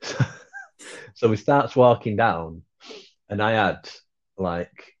 So we starts walking down, and I had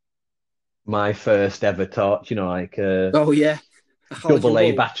like my first ever torch, you know, like oh yeah, double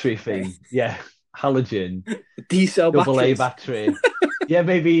A battery thing. Yeah, halogen, D-cell double batteries. A battery. Yeah,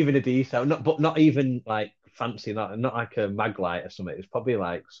 maybe even a D-cell, but not even like fancy, not like a Maglite or something. It was probably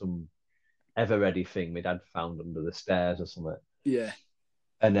like some ever-ready thing my dad found under the stairs or something. Yeah.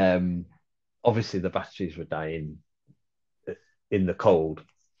 And obviously the batteries were dying in the cold.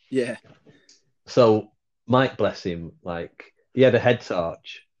 Yeah. So Mike, bless him, like, he had a head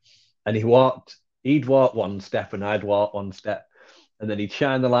torch and he'd walk one step and I'd walk one step, and then he'd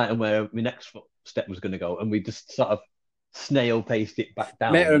shine the light on where my next step was going to go, and we just sort of snail paced it back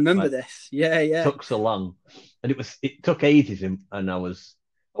down. Mate, I remember this. Yeah. It took so long, and it took ages, and I was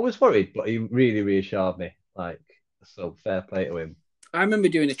worried, but he really reassured me. Like, so fair play to him. I remember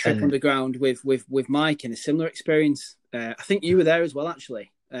doing a trip underground with Mike in a similar experience. I think you were there as well,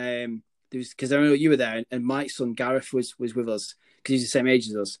 actually. Because I know you were there, and Mike's son Gareth was with us because he's the same age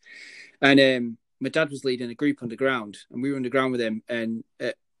as us. And my dad was leading a group underground, and we were underground with him. And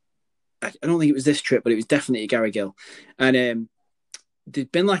I don't think it was this trip, but it was definitely Garrigill. And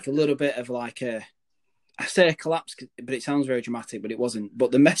there'd been like a little bit of like I say a collapse, but it sounds very dramatic, but it wasn't.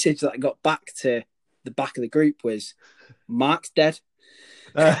 But the message that I got back to the back of the group was, Mark's dead.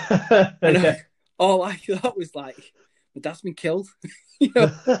 And all I thought was like, my dad's been killed. You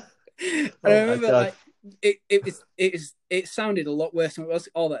know? And I remember like it sounded a lot worse than it was.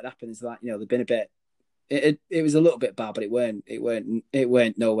 All that happened is that, you know, there'd been a bit. It was a little bit bad, but it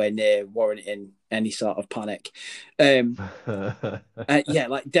weren't nowhere near warranting any sort of panic. Yeah,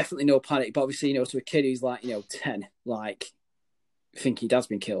 like definitely no panic. But obviously, you know, to a kid who's like, you know, 10, like thinking dad's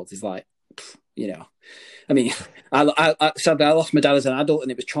been killed is like, you know, I mean, I sadly I lost my dad as an adult,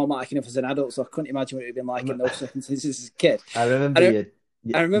 and it was traumatic enough as an adult, so I couldn't imagine what it would have been like in those circumstances as a kid. I remember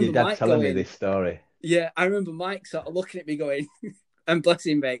your dad telling me this story. Yeah, I remember Mike sort of looking at me going, and bless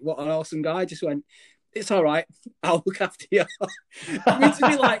him, mate, what an awesome guy. Just went, it's all right, I'll look after you. I mean, to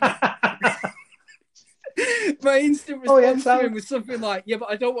be like, my instant response to him was something like, yeah,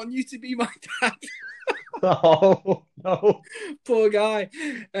 but I don't want you to be my dad. Oh, no. Poor guy.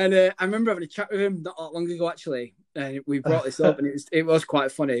 And I remember having a chat with him not that long ago, actually. And we brought this up, and it was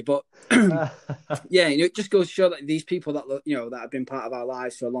quite funny. But yeah, you know, it just goes to show that these people that, you know, that have been part of our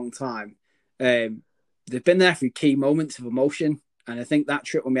lives for a long time, they've been there through key moments of emotion, and I think that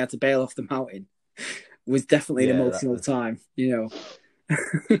trip when we had to bail off the mountain was definitely an Yeah, that emotional was time.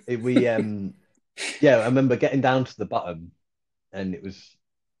 we. Yeah, I remember getting down to the bottom, and it was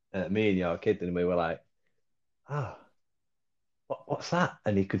me and your kid, and we were like, "Ah, what's that?"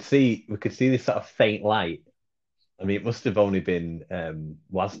 And we could see this sort of faint light. I mean, it must have only been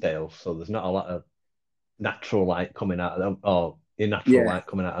Wasdale, so there's not a lot of natural light coming out of them, or natural Yeah. light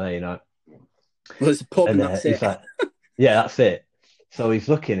coming out of there, you know. Well, it's a pub, And and that's he's it. like, "Yeah, that's it." So he's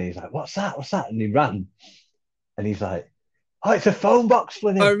looking, and he's like, "What's that? What's that?" And he ran, and he's like, "Oh, it's a phone box, I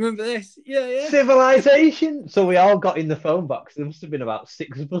Flinny. remember this. Yeah, yeah, Civilization." So we all got in the phone box. There must have been about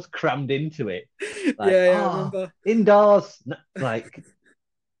six of us crammed into it. Like, yeah, yeah. I oh, remember. indoors, like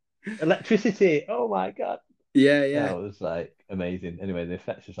electricity. Oh my God. Yeah, Yeah, yeah, it was like amazing. Anyway, they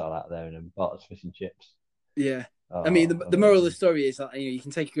fetched us all out there and then bought us fish and chips. yeah. I mean, Oh, the moral of the amazing. story is that you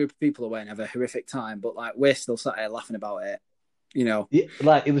can take a group of people away and have a horrific time, but like we're still sat here laughing about it. You know, Yeah,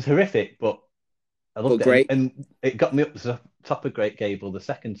 like it was horrific, but I but loved it. great. And it got me up to the top of Great Gable the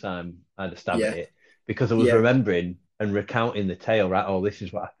second time I had a stab at Yeah, it because I was yeah, remembering and recounting the tale, right? Oh, this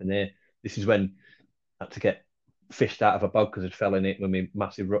is what happened here. This is when I had to get fished out of a bog because I'd fell in it with my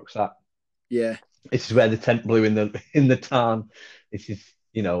massive rucksack. yeah. This is where the tent blew in the tarn. This is,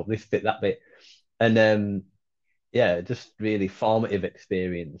 this bit, that bit. And yeah, just really formative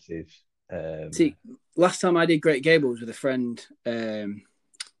experiences. See, last time I did Great Gables with a friend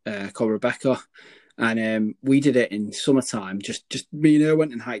called Rebecca, and we did it in summertime. Just me and her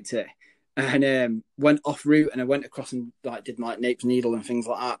went and hiked it, and went off route, and I went across and like did like Nape's Needle and things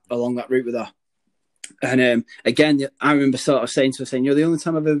like that along that route with her. And again, I remember sort of saying to her, saying, "You're the only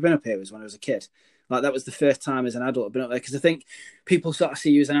time I've ever been up here was when I was a kid." Like that was the first time as an adult I've been up there because I think people sort of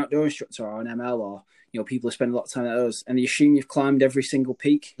see you as an outdoor instructor or an ML or people who spend a lot of time at those and they assume you've climbed every single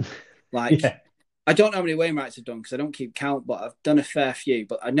peak. Like yeah. I don't know how many Wainwrights I've done because I don't keep count, but I've done a fair few.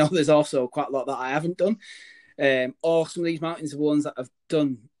 But I know there's also quite a lot that I haven't done. Or some of these mountains are ones that I've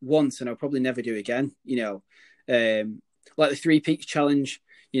done once and I'll probably never do again. Like the Three Peaks Challenge.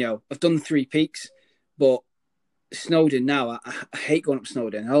 I've done the Three Peaks, but Snowdon now, I hate going up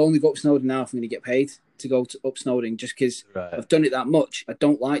Snowdon. I'll only go up Snowdon now if I'm going to get paid to go up Snowdon just because Right. I've done it that much. I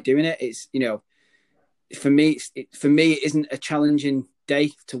don't like doing it. It's, for me, it isn't a challenging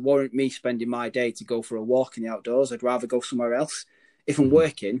day to warrant me spending my day to go for a walk in the outdoors. I'd rather go somewhere else. If I'm Mhm.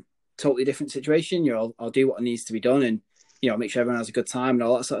 working, totally different situation. I'll do what needs to be done and make sure everyone has a good time and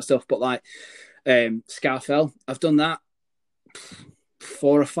all that sort of stuff. But like Scarfell, I've done that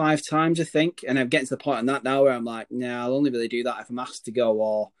 4 or 5 times, I think, and I'm getting to the point on that now where I'm like, nah, I'll only really do that if I'm asked to go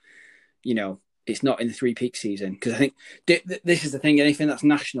or it's not in the Three Peak season because I think this is the thing. Anything that's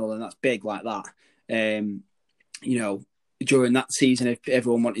national and that's big like that, um, you know, during that season, if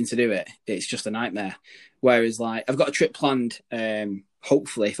everyone wanting to do it, it's just a nightmare. Whereas, like, I've got a trip planned.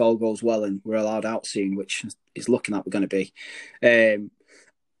 Hopefully, if all goes well and we're allowed out soon, which is looking like we're going to be.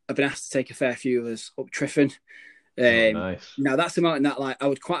 I've been asked to take a fair few of us up Triffin. Oh, nice. Now that's a mountain that, like, I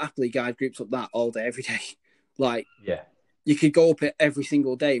would quite happily guide groups up that all day, every day. Like, Yeah. you could go up it every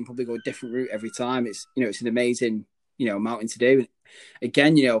single day and probably go a different route every time. It's an amazing mountain to do.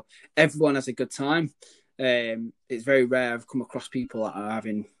 Again, everyone has a good time. It's very rare I've come across people that are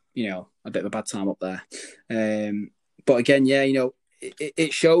having a bit of a bad time up there. But again, yeah,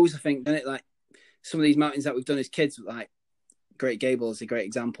 it shows. I think, doesn't it? Like some of these mountains that we've done as kids, like Great Gable is a great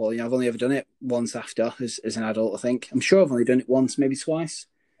example. I've only ever done it once after as an adult. I think I'm sure I've only done it once, maybe twice.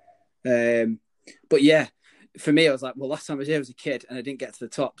 But yeah, for me, I was like, well, last time I was here as a kid and I didn't get to the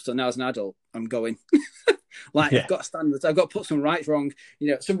top. So now as an adult, I'm going. Like, I've Yeah. got standards. I've got to put some rights wrong,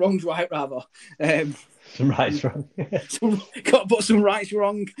 some wrongs right, rather. Some rights wrong. Got to put some rights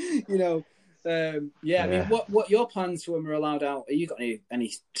wrong, Yeah, I mean, Yeah. what your plans when we're allowed out? Have you got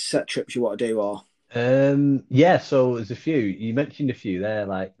any set trips you want to do? Or Yeah, so there's a few. You mentioned a few there,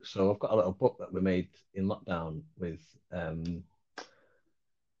 like so I've got a little book that we made in lockdown with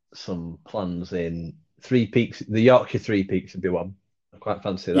some plans in Three Peaks. The Yorkshire Three Peaks would be one. I quite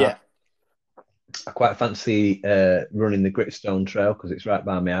fancy yeah, that. I quite fancy running the Gritstone Trail because it's right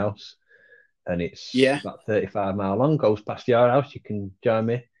by my house and it's yeah. about 35 mile long, goes past your house. You can join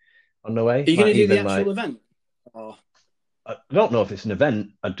me on the way. Are you going Might to do the even actual like, event? Or I don't know if it's an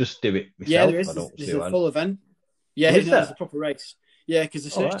event. I'd just do it yeah, there myself. I is. don't see There's a why. full event. Yeah, Oh, is no, there's a there? proper race. Yeah, because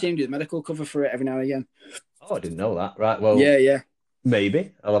the All search right. team do the medical cover for it every now and again. Oh, I didn't know that. Right. Well, Yeah, yeah,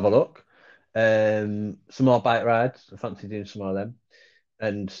 maybe I'll have a look. Some more bike rides. I fancy doing some more of them.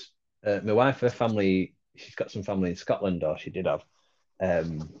 And my wife, her family, she's got some family in Scotland, or she did have.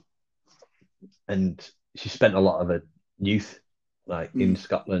 Um, and she spent a lot of her youth like in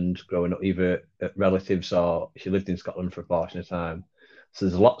Scotland growing up, either at relatives or she lived in Scotland for a portion of time. So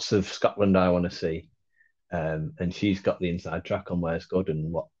there's lots of Scotland I want to see. And she's got the inside track on where's good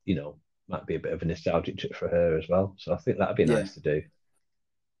and what, might be a bit of a nostalgic trip for her as well. So I think that'd be nice to do.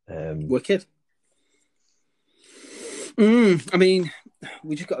 Wicked. I mean,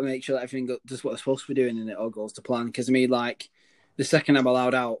 we just got to make sure that everything does what they're supposed to be doing and it all goes to plan. Because I mean, like the second I'm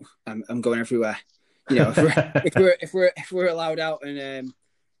allowed out, I'm going everywhere. If we're allowed out and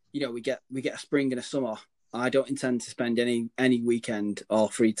we get a spring and a summer, I don't intend to spend any weekend or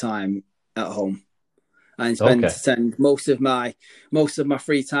free time at home. I spend most of my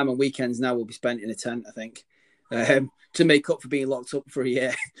free time on weekends now will be spent in a tent, I think, to make up for being locked up for a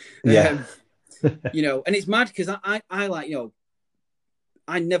year. Yeah. And it's mad because I like,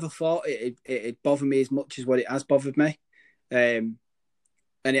 I never thought it'd bother me as much as what it has bothered me. And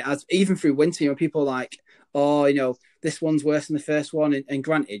it has, even through winter, people are like, oh, this one's worse than the first one. And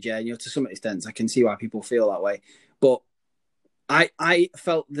granted, yeah, to some extent, I can see why people feel that way. But I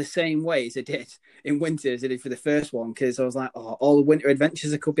felt the same way as I did in winter as I did for the first one, because I was like, all the winter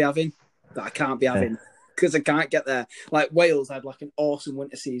adventures I could be having that I can't be having because I can't get there. Like Wales had like an awesome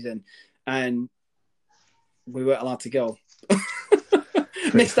winter season and we weren't allowed to go.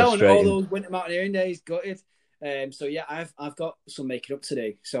 Missed out on all those winter mountaineering days, gutted. So yeah, I've got some making up to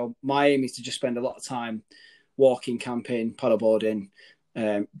do. So my aim is to just spend a lot of time walking, camping, paddleboarding,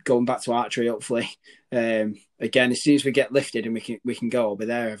 going back to archery hopefully. Again, as soon as we get lifted and we can go, I'll be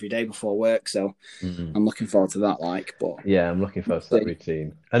there every day before work. So I'm looking forward to that. I'm looking forward to that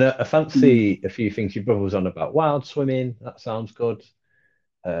routine. And I fancy a few things your brother was on about. Wild swimming, that sounds good.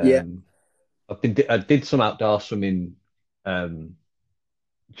 I did some outdoor swimming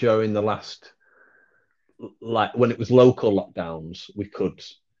during the last, like when it was local lockdowns, we could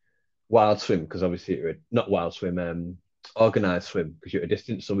wild swim because obviously not wild swim, organised swim because you're at a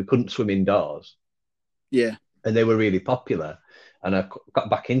distance, so we couldn't swim indoors. Yeah, and they were really popular, and I got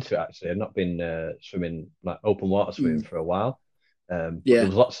back into it actually. I've not been swimming like open water swimming for a while. But there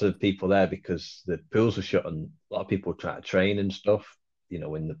was lots of people there because the pools were shut, and a lot of people try to train and stuff.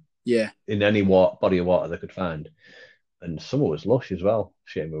 In any body of water they could find. And summer was lush as well.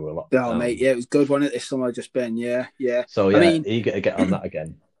 Shame we were locked down. Mate, yeah, it was good, wasn't it? This summer just been, yeah. So yeah, I mean, eager to get on that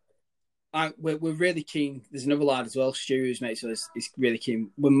again. We're really keen. There's another lad as well, Stu, who's mate, so he's really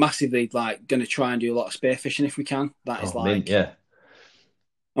keen. We're massively going to try and do a lot of spearfishing if we can. That is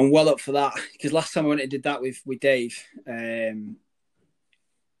I'm well up for that because last time I went and did that with Dave, and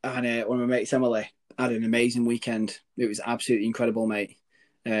one of my mates, Emily, had an amazing weekend. It was absolutely incredible, mate.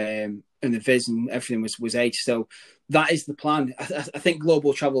 And the viz and everything was aged. So that is the plan. I think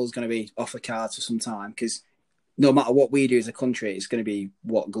global travel is going to be off the cards for some time because no matter what we do as a country, it's going to be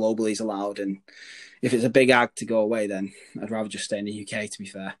what globally is allowed. And if it's a big ag to go away, then I'd rather just stay in the UK, to be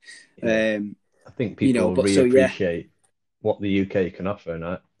fair. I think people really appreciate what the UK can offer.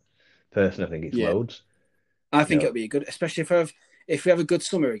 And personally, I think it's loads. I think it'll be good, especially if we have a good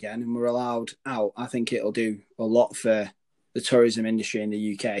summer again and we're allowed out. I think it'll do a lot for the tourism industry in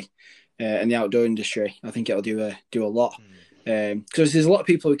the UK and the outdoor industry. I think it'll do a lot. Because there's a lot of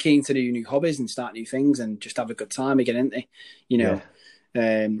people who are keen to do new hobbies and start new things and just have a good time again, aren't they?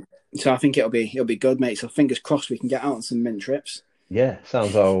 So I think it'll be good, mate. So fingers crossed we can get out on some mint trips. Yeah,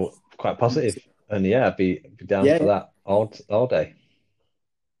 sounds all quite positive. And I'd be down for that all day.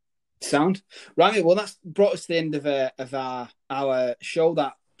 Sound right. Well, that's brought us to the end of our show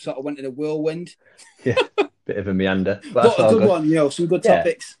that sort of went in a whirlwind. Yeah, bit of a meander, but a good one. Some good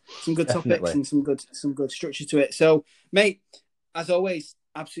topics, and some good structure to it. So, mate, as always,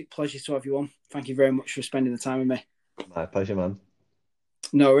 absolute pleasure to have you on. Thank you very much for spending the time with me. My pleasure, man.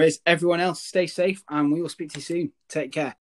 No worries. Everyone else, stay safe, and we will speak to you soon. Take care.